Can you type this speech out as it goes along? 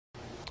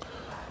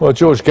Well,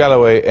 George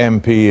Galloway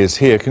MP is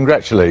here.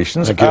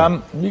 Congratulations. Thank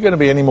you. You going to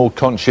be any more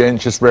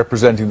conscientious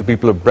representing the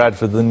people of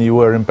Bradford than you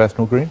were in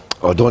Bethnal Green?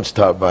 Oh, don't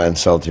start by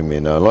insulting me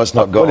now. Let's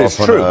not go well, off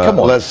it's true.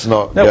 Come on. Let's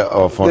not get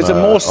off on there's a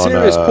more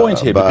serious point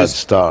here bad because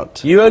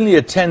start. You only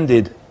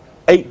attended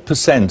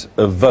 8%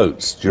 of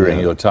votes during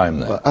your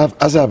time there. Well,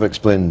 as I've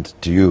explained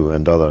to you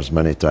and others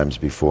many times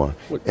before,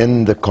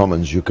 in the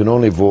Commons you can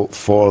only vote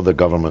for the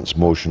government's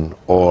motion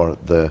or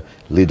the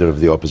Leader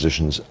of the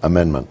Opposition's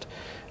amendment.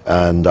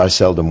 And I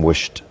seldom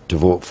wished to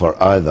vote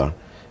for either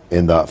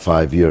in that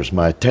 5 years.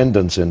 My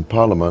attendance in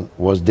Parliament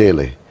was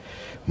daily.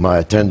 My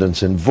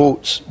attendance in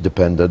votes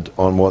depended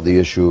on what the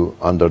issue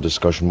under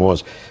discussion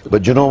was.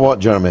 But you know what,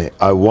 Jeremy?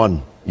 I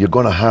won. You're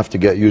going to have to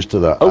get used to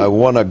that. I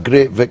won a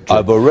great victory.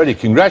 I've already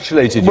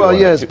congratulated you. Well,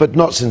 yes, but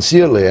not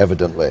sincerely,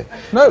 evidently.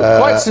 No,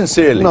 quite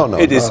sincerely. No,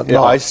 it is.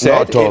 I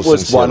said it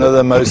was sincerely. one of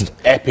the most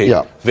epic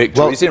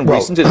victories in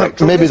recent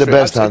electoral maybe history. The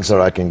best answer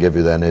I can give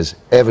you then is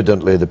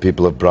evidently the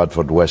people of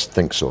Bradford West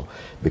think so,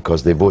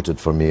 because they voted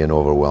for me in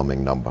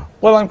overwhelming number.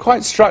 Well, I'm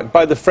quite struck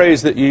by the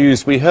phrase that you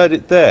used. We heard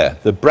it there,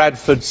 the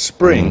Bradford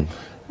Spring.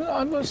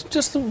 It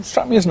just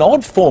struck me as an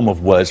odd form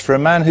of words for a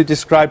man who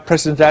described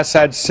President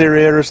Assad's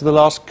Syria as the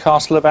last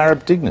castle of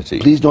Arab dignity.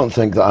 Please don't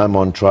think that I'm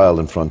on trial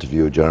in front of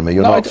you, Jeremy.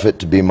 You're not fit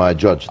to be my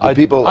judge. The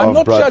people I'm of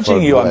not Bradford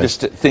judging you,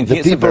 West, I'm just thinking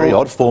it's a very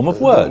odd form of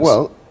words.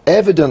 Well,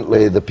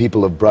 evidently the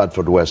people of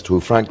Bradford West,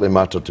 who frankly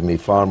matter to me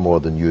far more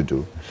than you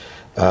do,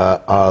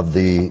 are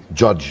the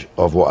judge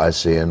of what I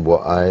say and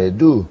what I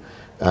do.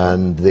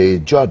 And they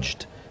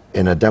judged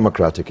in a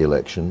democratic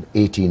election,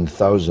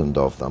 18,000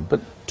 of them,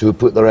 to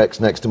put their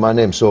X next to my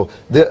name. So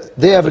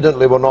they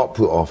evidently were not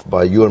put off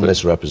by your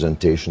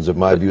misrepresentations of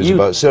my views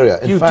about Syria.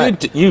 In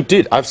fact, you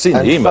did. I've seen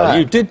the email.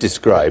 You did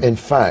describe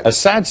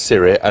Assad's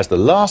Syria as the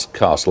last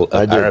castle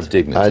of Arab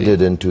dignity. I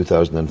did in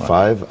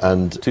 2005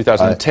 and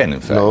 2010, in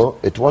fact. No,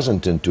 it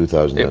wasn't in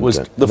 2010. It was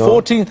the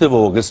 14th of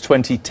August,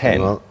 2010.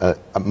 No,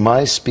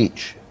 my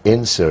speech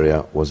in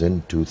Syria was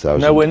in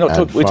 2005. No, we're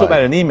talking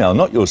about an email,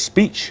 not your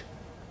speech.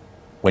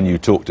 When you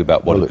talked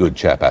about what a good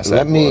chap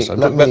Assad was.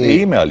 I'm talking about the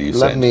email you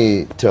sent. Let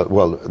me tell,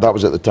 well, that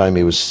was at the time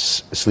he was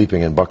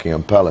sleeping in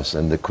Buckingham Palace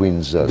in the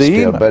Queen's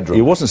spare bedroom.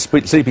 He wasn't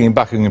sleeping in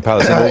Buckingham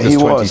Palace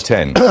in August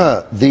 2010.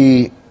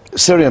 The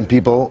Syrian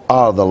people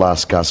are the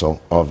last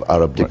castle of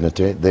Arab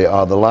dignity. They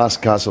are the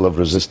last castle of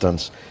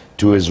resistance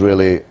to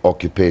Israeli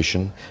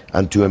occupation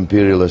and to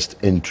imperialist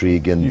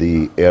intrigue in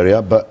the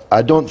area. But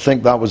I don't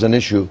think that was an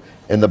issue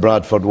in the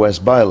Bradford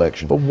West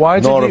by-election. But why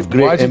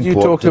did you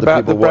talk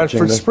about the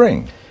Bradford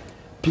Spring?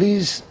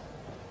 Please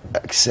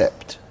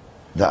accept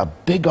that a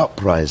big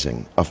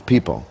uprising of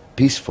people,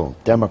 peaceful,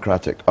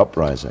 democratic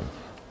uprising,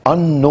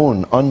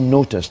 unknown,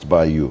 unnoticed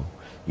by you.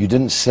 You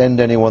didn't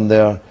send anyone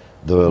there,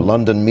 the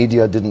London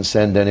media didn't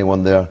send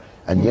anyone there,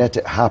 and yet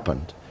it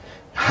happened.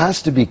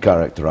 Has to be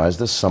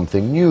characterized as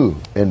something new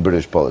in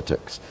British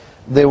politics.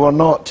 They were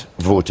not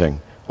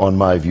voting on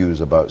my views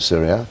about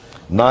Syria,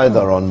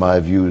 neither on my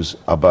views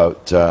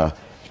about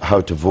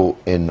how to vote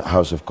in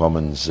House of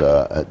Commons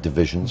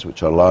divisions,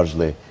 which are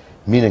largely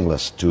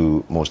meaningless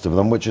to most of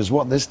them, which is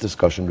what this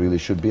discussion really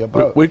should be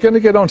about. We're going to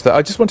get on to that.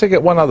 I just want to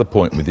get one other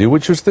point with you,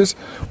 which was this.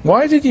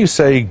 Why did you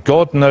say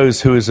God knows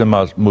who is a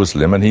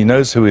Muslim and he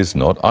knows who is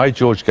not? I,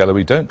 George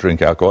Galloway, don't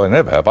drink alcohol. I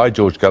never have. I,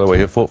 George Galloway,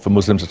 have fought for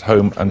Muslims at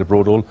home and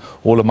abroad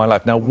all of my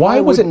life. Now, why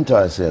wouldn't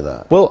I say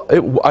that? Well,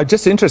 I'm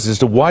just interested as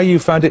to why you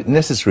found it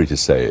necessary to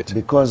say it.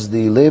 Because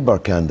the Labour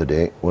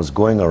candidate was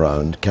going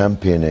around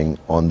campaigning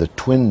on the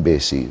twin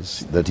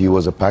bases that he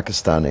was a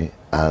Pakistani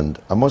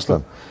and a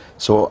Muslim.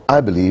 So I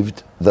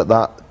believed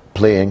that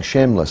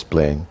shameless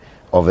playing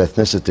of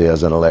ethnicity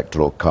as an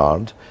electoral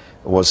card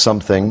was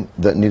something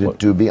that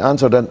needed to be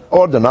answered. And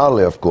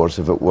ordinarily, of course,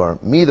 if it were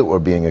me that were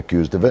being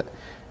accused of it,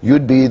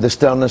 you'd be the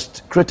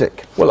sternest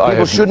critic. Well,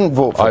 people shouldn't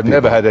vote for I've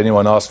never had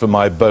anyone ask for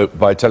my vote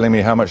by telling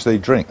me how much they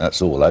drink,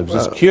 that's all. I was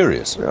just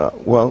curious.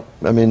 Well,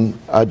 I mean,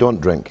 I don't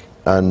drink,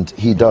 and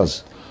he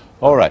does.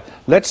 All right,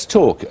 let's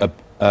talk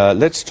a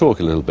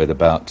little bit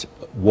about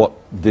what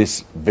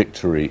this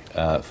victory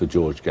for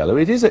George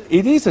Galloway,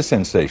 it is a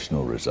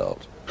sensational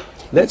result.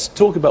 Let's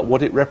talk about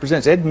what it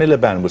represents. Ed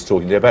Miliband was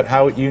talking to you about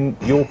how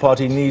your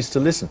party needs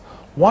to listen.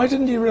 Why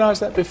didn't you realise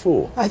that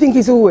before? I think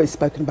he's always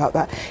spoken about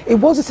that. It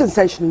was a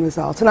sensational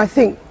result, and I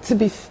think, to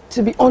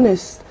be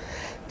honest,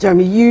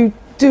 Jeremy, you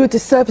do a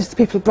disservice to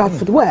people of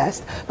Bradford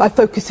West by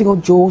focusing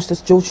on George. Does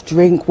George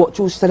drink? What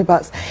George said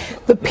about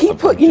the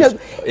people, you know,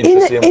 in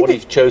what he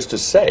chose to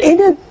say.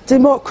 In a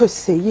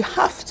democracy, you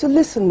have to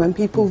listen when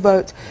people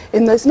vote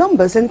in those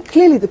numbers, and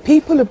clearly the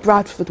people of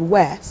Bradford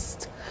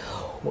West,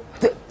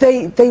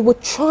 they were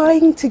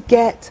trying to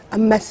get a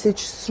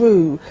message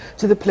through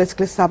to the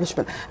political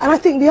establishment. And I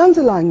think the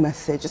underlying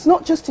message, it's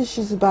not just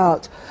issues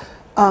about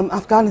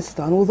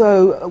Afghanistan,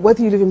 although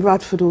whether you live in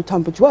Bradford or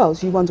Tunbridge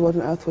Wells, you wonder what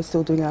on earth we're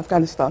still doing in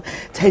Afghanistan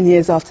 10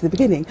 years after the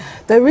beginning.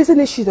 There is an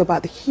issue though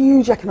about the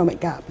huge economic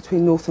gap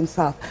between North and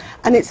South,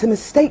 and it's a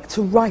mistake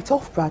to write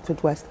off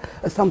Bradford West,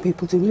 as some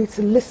people do. We need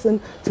to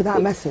listen to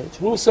that message.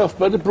 Well, Self,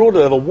 but at a broader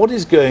level, what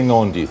is going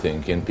on, do you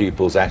think, in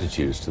people's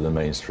attitudes to the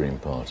mainstream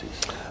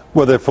parties?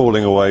 Well, they're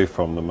falling away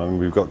from them. I mean,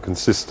 we've got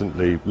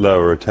consistently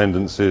lower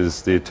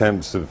attendances. The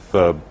attempts of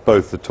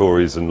both the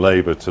Tories and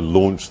Labour to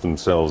launch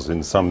themselves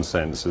in some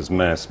sense as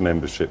mass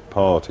membership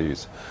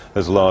parties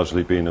has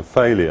largely been a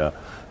failure.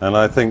 And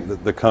I think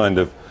that the kind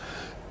of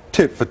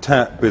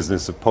tit-for-tat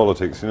business of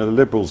politics, you know, the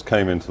Liberals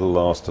came into the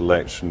last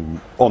election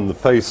on the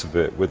face of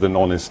it with an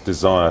honest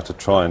desire to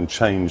try and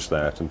change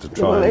that and to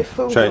try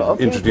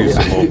and introduce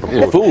a more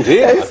proportional... It fooled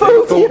you. It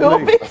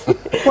fooled me.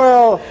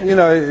 Well, you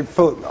know,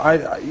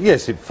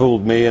 yes, it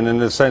fooled me, and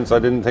in a sense I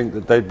didn't think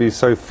that they'd be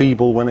so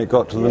feeble when it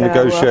got to the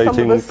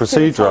negotiating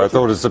procedure. I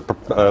thought as a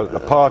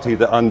party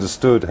that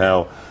understood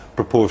how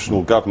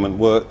proportional government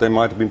worked, they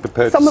might have been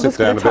prepared to sit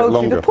down a bit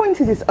longer. The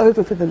point is it's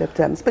over for the Lib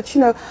Dems. But,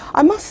 you know,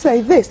 I must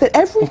say this, that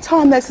every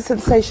time there's a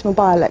sensational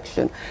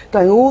by-election,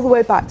 going all the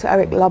way back to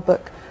Eric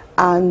Lubbock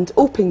and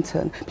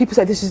Orpington, people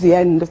say this is the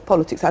end of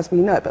politics as we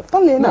know it. But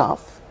funnily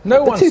enough,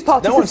 no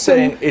one's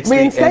saying it's the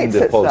end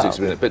of politics.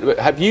 But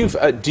have you,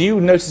 do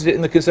you notice it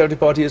in the Conservative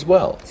Party as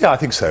well? Yeah, I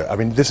think so. I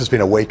mean, this has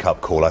been a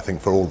wake-up call, I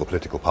think, for all the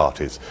political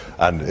parties.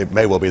 And it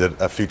may well be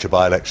that a future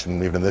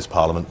by-election, even in this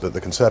Parliament, that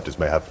the Conservatives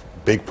may have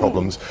big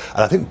problems.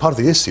 And I think part of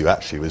the issue,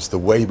 actually, is the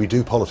way we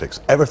do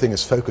politics. Everything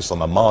is focused on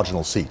the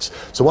marginal seats.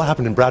 So what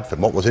happened in Bradford,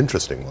 and what was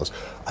interesting was,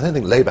 I don't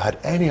think Labour had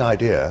any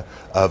idea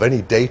of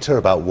any data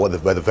about where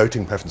the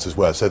voting preferences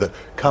were, so that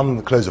come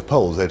the close of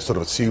polls, they'd sort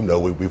of assumed, oh,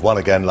 we've won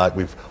again like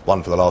we've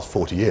won for the last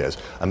 40 years.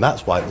 And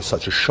that's why it was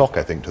such a shock,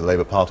 I think, to the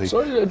Labour Party.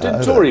 So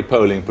did Tory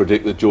polling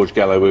predict that George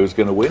Galloway was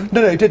going to win?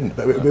 No, it didn't.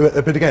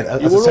 But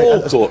again, you were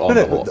all caught on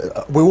the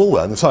hop. We all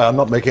were. And sorry, I'm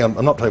not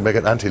trying to make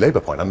an anti-Labour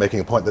point. I'm making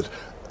a point that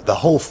the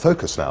whole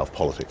focus now of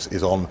politics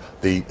is on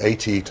the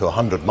 80 to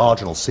 100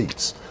 marginal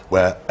seats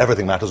where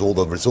everything matters, all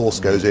the resource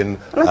goes in.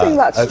 And I think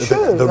that's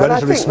true. The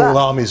relatively small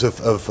armies of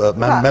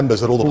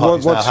members that all the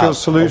parties now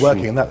have are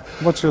working in that.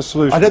 What's your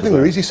solution? I don't think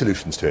there are easy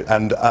solutions to it.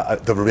 And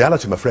the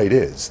reality, I'm afraid,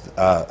 is,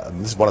 and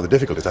this is one of the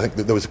difficulties, I think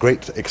that there was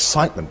great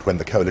excitement when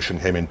the coalition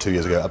came in 2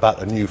 years ago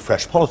about a new,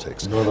 fresh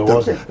politics. No, there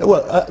wasn't.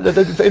 Well,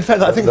 in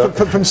fact, I think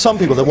from some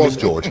people there was,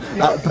 George.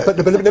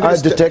 I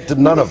detected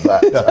none of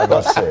that, I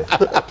must say.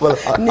 Well,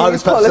 I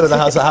was perhaps still in the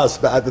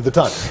House at the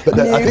time. But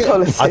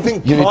I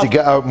think you need to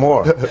get out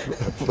more.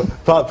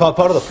 Part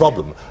of the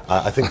problem,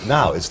 I think,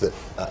 now is that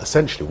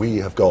essentially we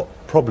have got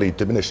probably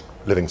diminished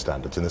living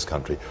standards in this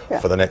country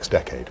for the next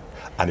decade.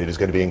 And it is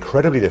going to be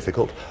incredibly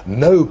difficult.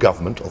 No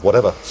government of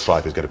whatever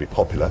stripe is going to be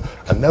popular,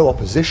 and no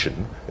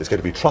opposition is going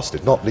to be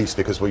trusted, not least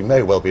because we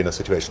may well be in a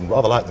situation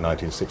rather like the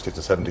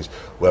 1960s and 70s,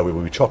 where we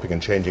will be chopping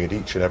and changing at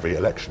each and every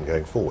election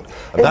going forward.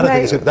 And that,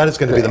 I think, that is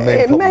going to be the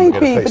main problem we're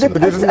going to face.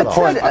 But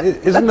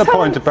isn't the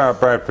point about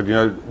Bradford, you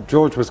know,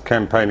 George was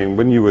campaigning,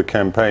 when you were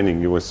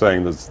campaigning, you were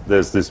saying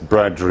there's this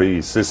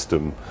Bradry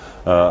system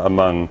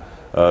among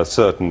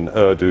certain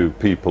Urdu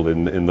people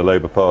in the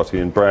Labour Party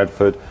in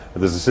Bradford.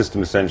 There's a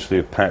system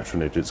essentially of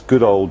patronage. It's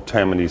good old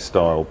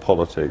Tammany-style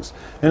politics.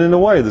 And in a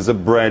way, there's a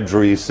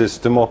Bradry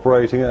system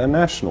operating at a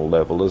national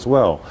level as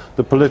well.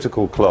 The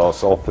political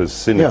class offers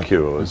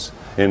sinecures.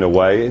 In a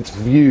way, it's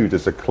viewed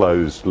as a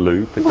closed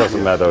loop. It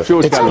doesn't matter.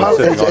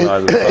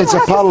 It's a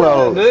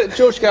parallel.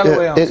 George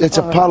Galloway. It's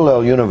a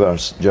parallel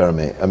universe,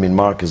 Jeremy. I mean,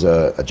 Mark is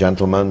a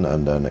gentleman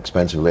and an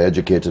expensively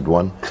educated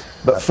one,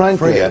 but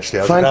frankly,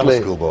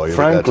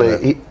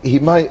 he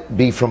might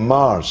be from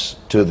Mars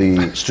to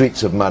the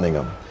streets of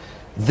Manningham.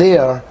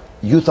 There,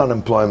 youth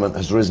unemployment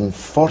has risen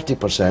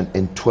 40%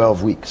 in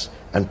 12 weeks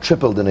and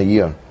tripled in a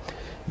year.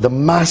 The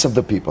mass of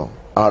the people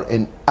are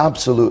in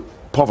absolute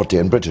poverty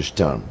in British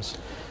terms.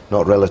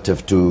 Not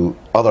relative to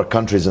other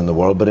countries in the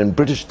world, but in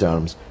British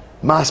terms,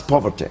 mass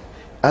poverty.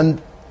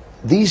 And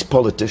these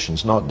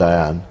politicians, not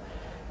Diane,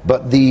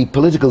 but the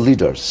political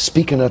leaders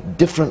speak in a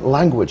different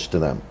language to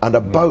them and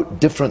about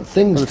different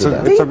things to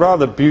them. It's a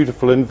rather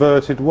beautiful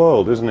inverted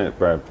world, isn't it,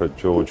 Bradford,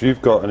 George?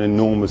 You've got an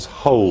enormous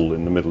hole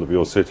in the middle of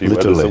your city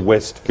where there's a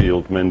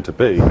Westfield meant to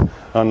be,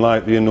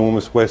 unlike the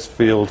enormous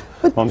Westfield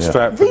on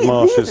Stratford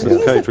Marshes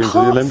and catering to the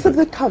Olympics. These are parts of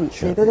the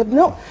country that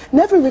have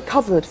never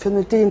recovered from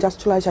the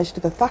deindustrialisation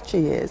of the Thatcher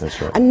years. That's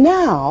right. And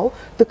now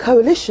the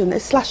coalition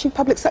is slashing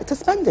public sector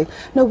spending.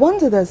 No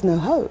wonder there's no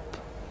hope.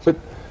 But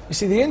you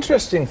see, the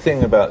interesting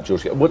thing about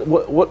George Galloway,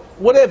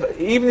 whatever,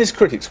 even his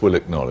critics will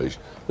acknowledge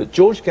that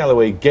George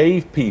Galloway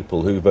gave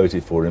people who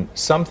voted for him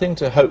something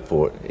to hope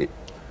for.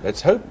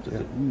 Let's hope.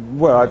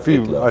 Well,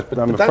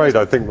 I'm afraid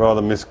I think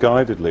rather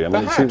misguidedly. I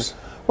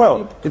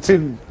mean, it's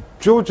in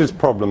George's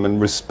problem and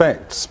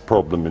Respect's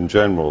problem in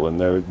general, and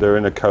they're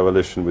in a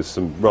coalition with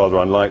some rather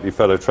unlikely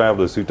fellow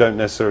travellers who don't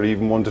necessarily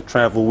even want to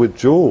travel with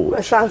George. Well,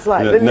 it sounds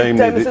like the Lib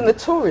Dems and the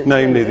Tories.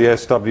 Namely the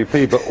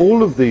SWP. But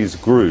all of these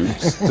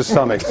groups, to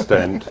some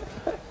extent,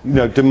 you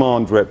know,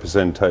 demand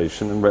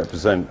representation and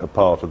represent a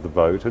part of the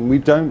vote, and we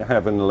don't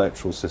have an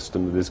electoral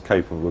system that is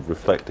capable of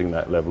reflecting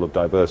that level of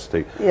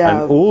diversity.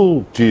 Yeah. And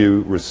all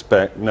due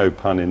respect, no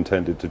pun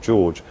intended to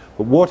George,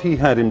 but what he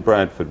had in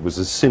Bradford was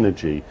a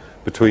synergy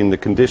between the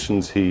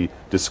conditions he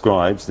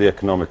describes, the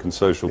economic and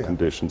social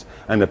conditions,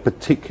 and a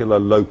particular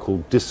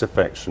local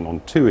disaffection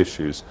on two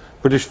issues: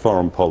 British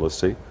foreign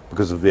policy,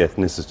 because of the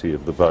ethnicity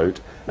of the vote,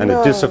 and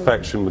a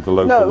disaffection with the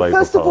local Labour Party.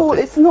 First of all,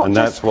 it's not and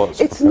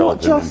just, it's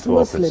not just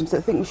Muslims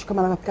that think we should come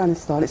out of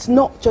Afghanistan. It's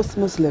not just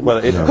Muslims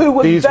who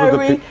were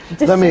very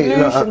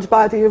disillusioned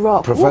by the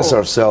Iraq Professor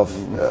War. Self,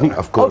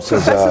 of course,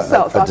 is Professor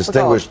Self, a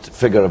distinguished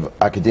figure of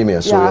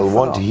academia, so you'll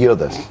want to hear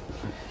this.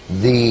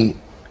 The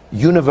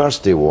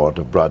University Ward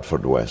of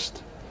Bradford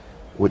West,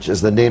 which,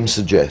 as the name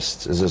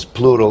suggests, is as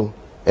plural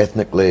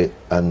ethnically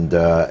and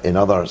in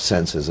other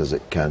senses as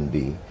it can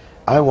be,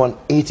 I want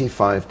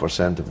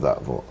 85% of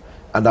that vote.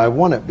 And I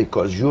want it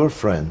because your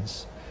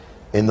friends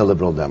in the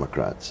Liberal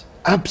Democrats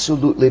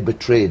absolutely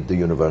betrayed the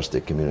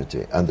university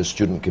community and the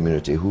student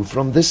community, who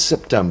from this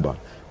September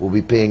will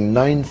be paying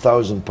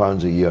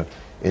 £9,000 a year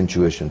in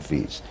tuition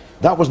fees.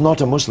 That was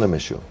not a Muslim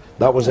issue.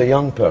 That was a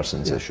young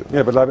person's issue.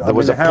 Yeah, but there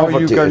was a how are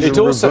you poverty going issue.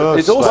 to reverse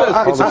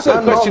that?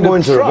 I'm not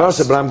going to reverse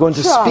it, but I'm going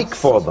to speak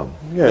for them.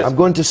 Yes. I'm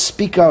going to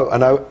speak out,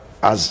 and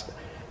as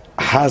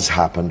has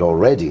happened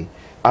already,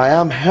 I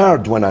am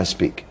heard when I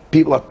speak.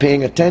 People are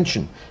paying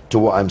attention to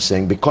what I'm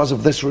saying because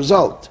of this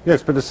result.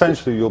 Yes, but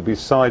essentially you'll be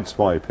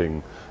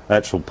sideswiping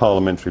actual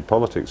parliamentary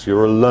politics.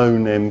 You're a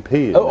lone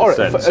MP in all a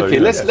right, sense. okay,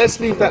 let's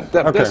leave that.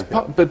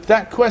 But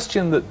that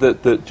question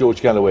that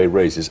George Galloway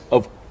raises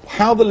of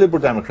how the Liberal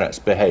Democrats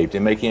behaved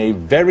in making a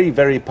very,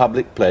 very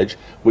public pledge,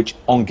 which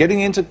on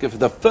getting into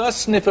the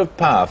first sniff of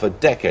power for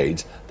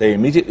decades, they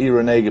immediately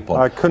renege upon.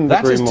 I couldn't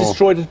that agree has more.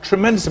 destroyed a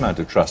tremendous amount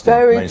of trust in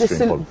mainstream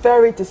politics.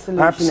 Very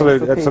disillusioning.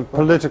 Absolutely, for it's a people.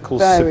 political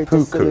Very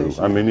seppuku.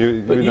 I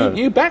mean,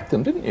 you backed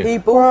them, didn't you? He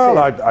bought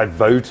well, it. I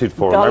voted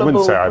for them. I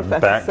wouldn't say I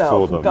backed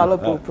for them.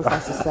 Gullible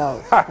Professor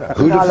Self.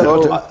 Who'd have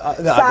thought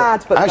it?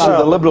 Sad, but Actually,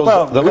 the Liberals,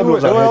 Well, are who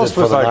headed else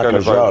for was the I going to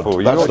knackers vote yard.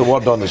 for? That's the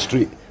word on the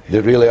street. They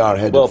really are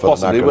headed Well, for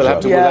possibly. the We'll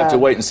knackers have to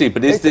yard. wait and see.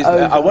 But It's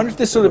over. I wonder if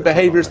this sort of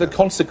behaviour is the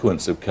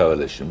consequence of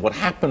coalition. What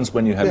happens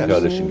when you have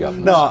coalition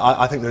governments? No,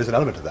 I think there is an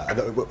element of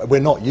that. We're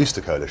not used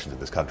to coalitions in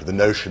this country. The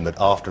notion that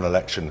after an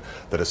election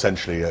that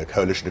essentially a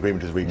coalition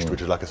agreement is reached,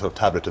 which is like a sort of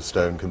tablet of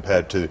stone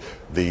compared to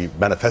the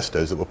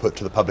manifestos that were put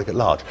to the public at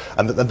large.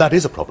 And that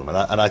is a problem.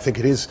 And I think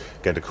it is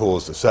going to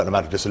cause a certain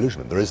amount of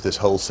disillusionment. There is this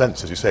whole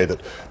sense, as you say, that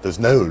there's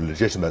no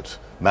legitimate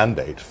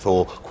mandate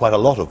for quite a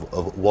lot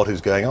of what is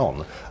going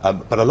on.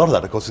 But a lot of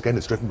that, of course, again,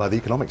 is driven by the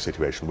economic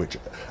situation, which,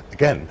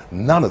 again,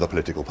 none of the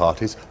political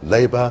parties,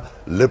 Labour,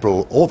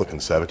 Liberal or the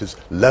Conservatives,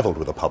 levelled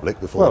with the public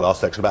before the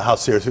last election about how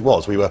serious it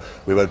was. We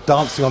were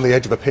dancing on the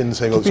edge of a pin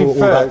saying it's all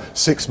about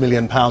 £6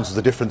 million was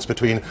the difference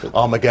between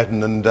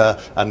Armageddon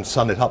and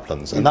sunlit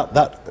uplands. And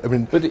I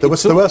mean, there were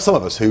some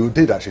of us who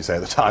did actually say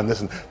at the time,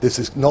 listen, this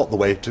is not the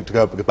way to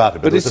go about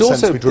it. But it's there was a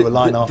sense also we drew a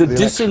line after the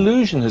election.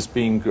 disillusion has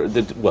been,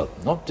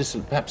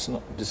 perhaps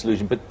not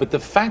disillusion, but the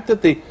fact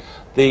that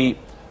the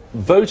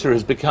voter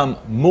has become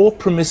more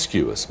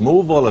promiscuous,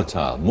 more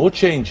volatile, more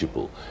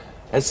changeable,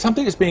 as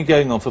something that's been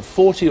going on for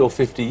 40 or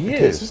 50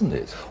 years, isn't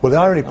it? Well, the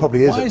irony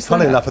probably is that,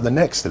 funnily that? enough, in the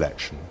next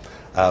election,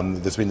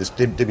 there's been this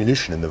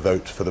diminution in the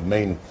vote for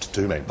the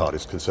two main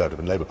parties, Conservative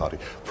and Labour Party.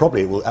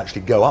 Probably it will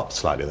actually go up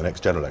slightly in the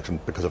next general election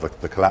because of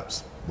the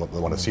collapse, what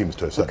one assumes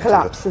to a certain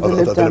extent, of the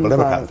Liberal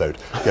Democrat vote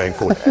going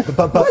forward.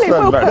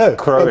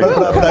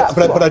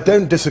 But I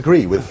don't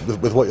disagree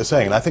with what you're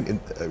saying. And I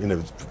think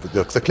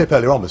the clip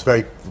earlier on was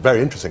very,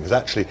 very interesting, because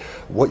actually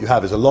what you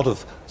have is a lot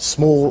of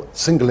small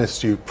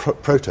single-issue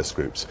protest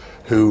groups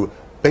who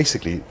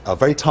basically are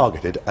very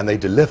targeted and they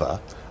deliver,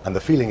 and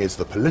the feeling is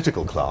the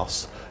political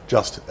class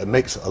just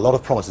makes a lot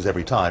of promises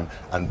every time,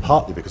 and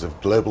partly because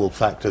of global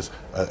factors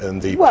and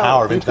the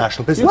power of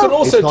international business. You can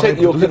also take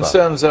your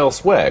concerns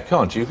elsewhere,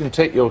 can't you? You can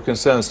take your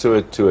concerns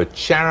to a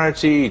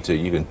charity,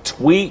 you can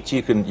tweet,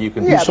 you can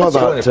You saw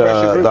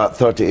that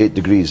 38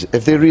 Degrees.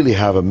 If they really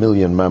have 1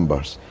 million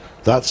members,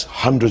 that's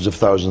hundreds of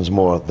thousands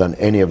more than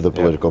any of the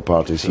political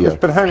parties here.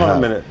 But hang on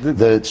a minute.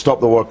 The Stop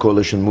the War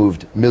Coalition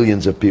moved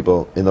millions of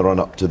people in the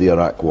run-up to the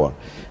Iraq War.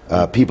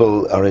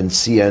 People are in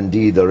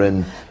CND, they're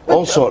in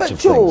all sorts of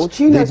George, things.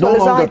 You know They as no well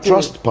as I longer do.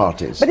 trust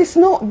parties. But it's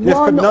not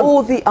one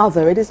or the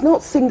other. It is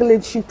not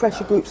single-issue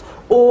pressure groups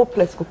or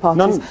political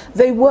parties.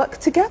 They work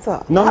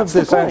together. None That's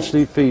of this the point.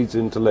 actually feeds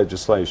into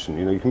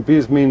legislation. You can be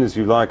as mean as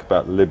you like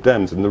about the Lib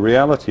Dems, and the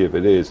reality of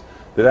it is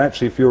that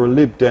actually if you're a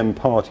Lib Dem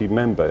party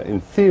member,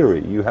 in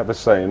theory, you have a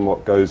say in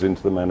what goes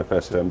into the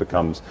manifesto and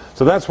becomes.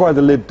 So that's why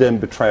the Lib Dem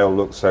betrayal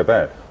looks so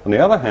bad. On the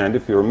other hand,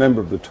 if you're a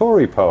member of the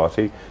Tory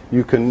party,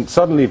 you can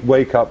suddenly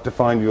wake up to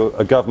find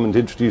a government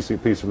introducing a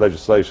piece of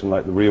legislation legislation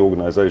like the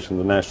reorganisation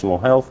of the national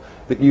health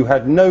that you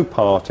had no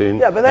part in,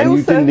 Yeah, but they and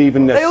you didn't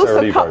even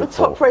necessarily they also cut vote the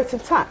top for. rate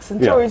of tax,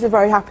 and Tories are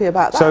very happy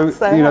about that.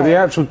 So, you know, the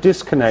actual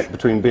disconnect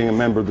between being a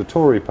member of the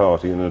Tory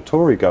party and a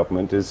Tory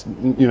government is,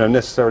 you know,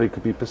 necessarily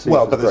could be perceived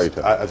as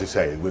greater. As you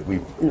say,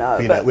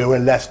 we're a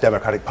less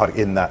democratic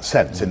party in that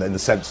sense, in the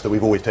sense that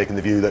we've always taken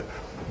the view that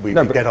we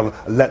get on,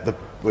 let the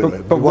we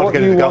want to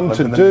get into government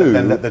and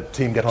then let the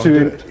team get on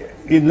and do it.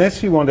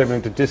 Unless you want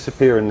everything to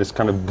disappear in this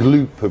kind of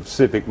gloop of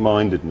civic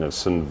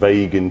mindedness and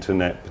vague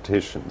internet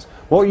petitions,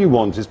 what you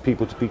want is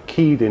people to be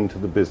keyed into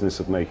the business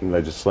of making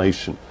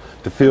legislation,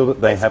 to feel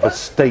that they have a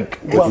stake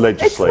with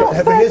legislation. It's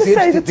not fair to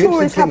say the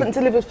Tories haven't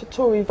delivered for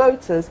Tory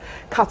voters,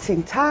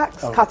 cutting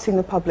tax, cutting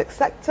the public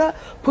sector,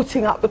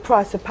 putting up the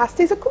price of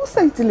pasties. Of course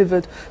they've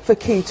delivered for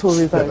key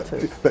Tory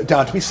voters. But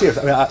Dan, to be serious,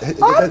 I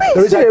mean,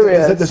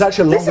 there's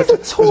actually a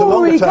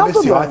longer term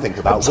issue, I think,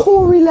 about a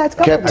Tory-led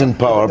government. Kept in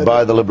power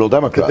by the Liberal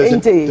Democrats.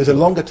 Indeed. There's a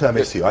longer-term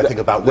issue, I think,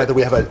 about whether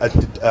we have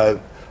a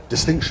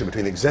distinction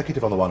between the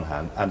executive on the one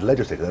hand and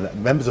legislative.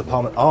 And members of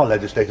Parliament are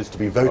legislators to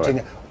be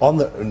voting on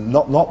the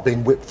not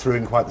being whipped through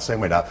in quite the same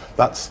way. Now,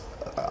 that's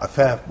a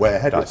fair way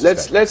ahead, I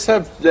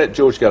suspect. Let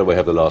George Galloway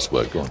have the last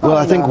word. Go on. Well,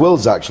 I think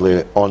Will's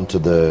actually on to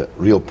the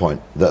real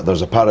point, that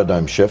there's a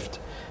paradigm shift,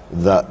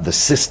 that the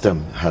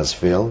system has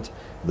failed,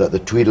 that the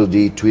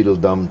Tweedledee,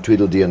 Tweedledum,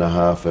 Tweedledee and a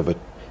half,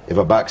 if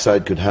a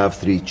backside could have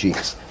three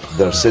cheeks,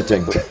 they're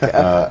sitting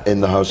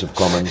in the House of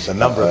Commons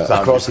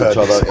across each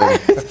other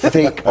in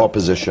fake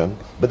opposition,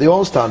 but they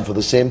all stand for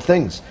the same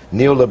things: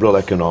 neoliberal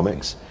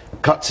economics,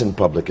 cuts in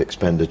public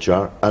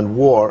expenditure, and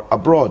war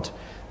abroad.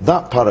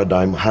 That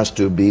paradigm has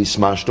to be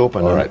smashed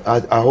open, and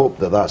I hope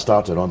that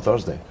started on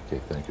Thursday.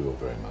 Okay, thank you all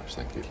very much.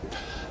 Thank you.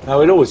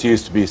 Now, it always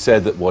used to be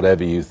said that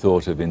whatever you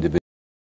thought of individuals